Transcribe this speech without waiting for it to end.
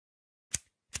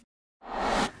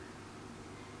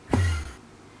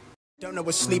Don't know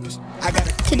what sleepers.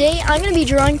 Today I'm gonna be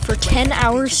drawing for 10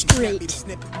 hours straight.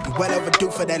 Well overdue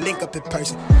for that link up in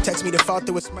person. Text me to fall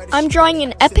through a I'm drawing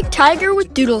an epic tiger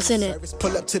with doodles in it.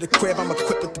 Pull up to the crib, I'm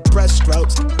equipped with the brush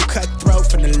strokes. Cutthroat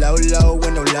from the low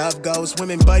when no love goes.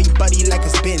 Women buddy like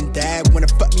it's been that. Wanna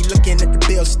fuck me looking at the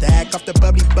bill stack. Off the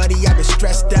bubbly buddy, I've been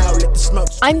stressed out. Let the smoke.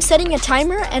 I'm setting a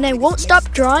timer and I won't stop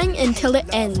drawing until it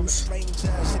ends.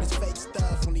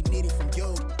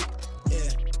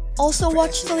 Also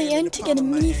watch till the end to get a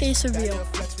mini face reveal.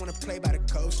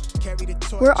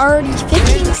 We're already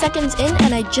 15 seconds in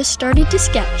and I just started to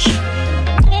sketch.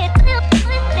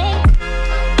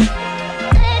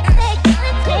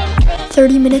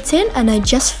 "30 minutes in and I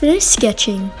just finished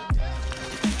sketching.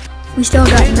 We still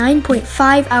got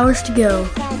 9.5 hours to go.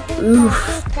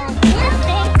 Oof.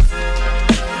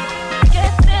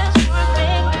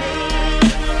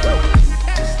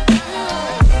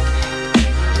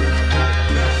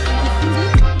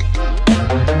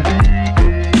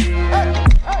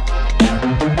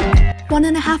 One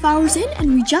and a half hours in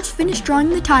and we just finished drawing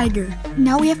the tiger.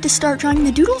 Now we have to start drawing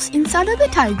the doodles inside of the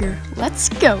tiger. Let's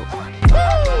go.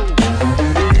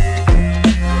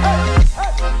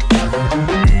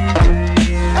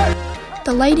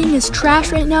 The lighting is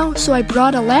trash right now, so I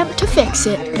brought a lamp to fix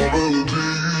it.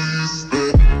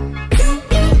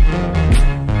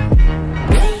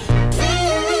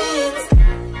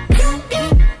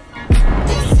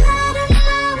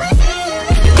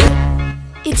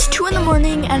 It's 2 in the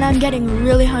morning and I'm getting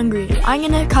really hungry. I'm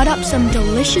gonna cut up some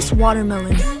delicious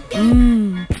watermelon.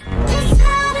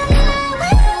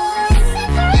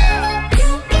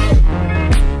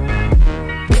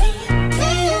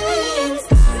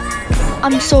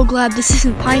 I'm so glad this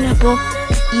isn't pineapple.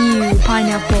 Ew,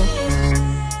 pineapple.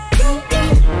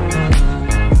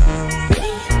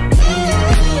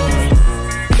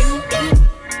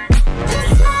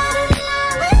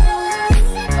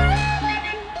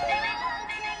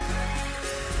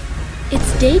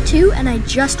 It's day 2 and I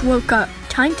just woke up.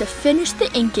 Time to finish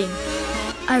the inking.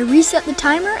 I reset the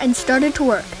timer and started to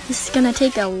work. This is gonna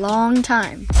take a long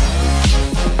time.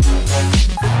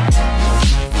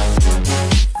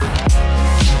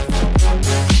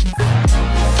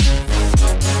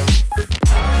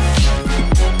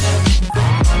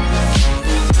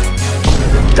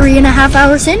 Three and a half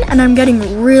hours in and I'm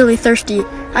getting really thirsty.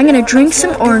 I'm gonna drink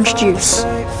some orange juice.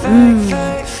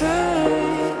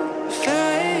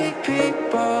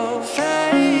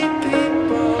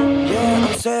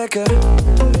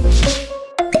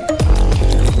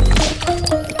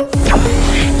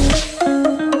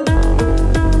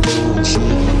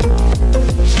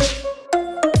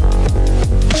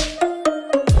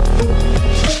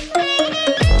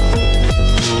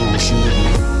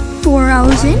 4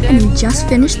 hours in and we just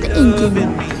finished the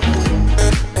inking.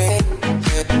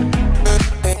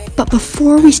 But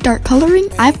before we start coloring,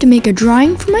 I have to make a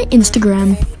drawing for my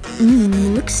Instagram.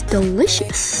 Looks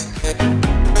delicious.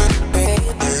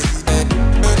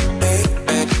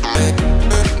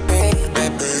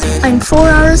 I'm 4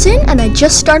 hours in and I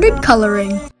just started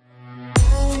coloring.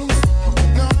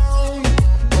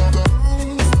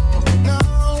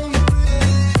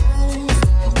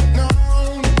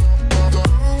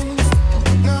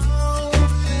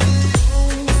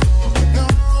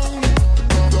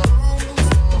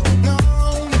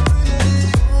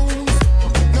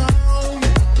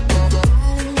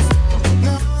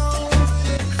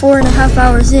 Four and a half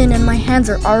hours in and my hands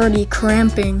are already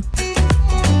cramping.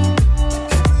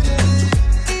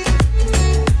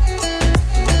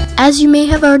 As you may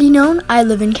have already known, I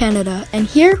live in Canada, and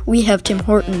here we have Tim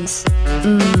Hortons.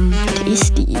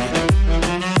 Tasty.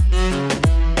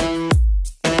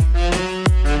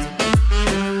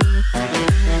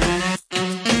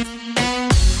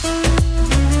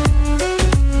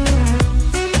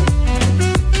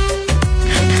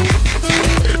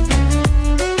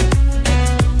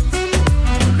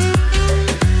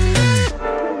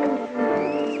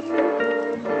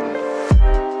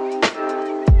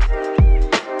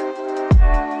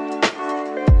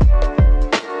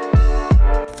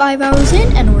 Five hours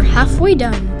in and we're halfway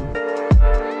done.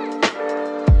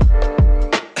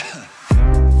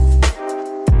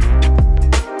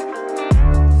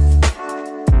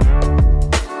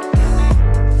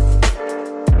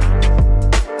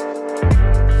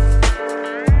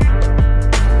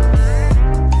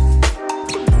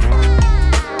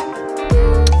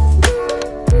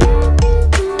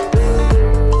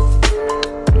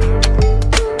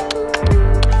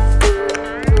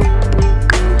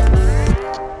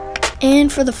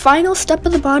 And for the final step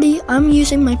of the body, I'm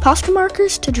using my Posca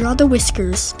markers to draw the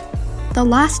whiskers. The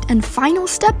last and final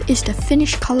step is to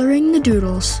finish coloring the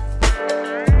doodles.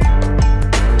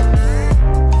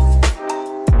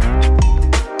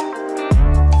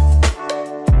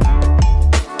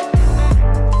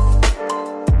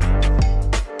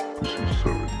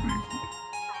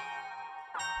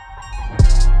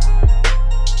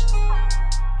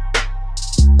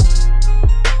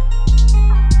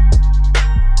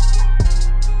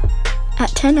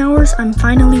 10 hours, I'm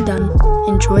finally done.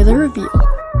 Enjoy the reveal.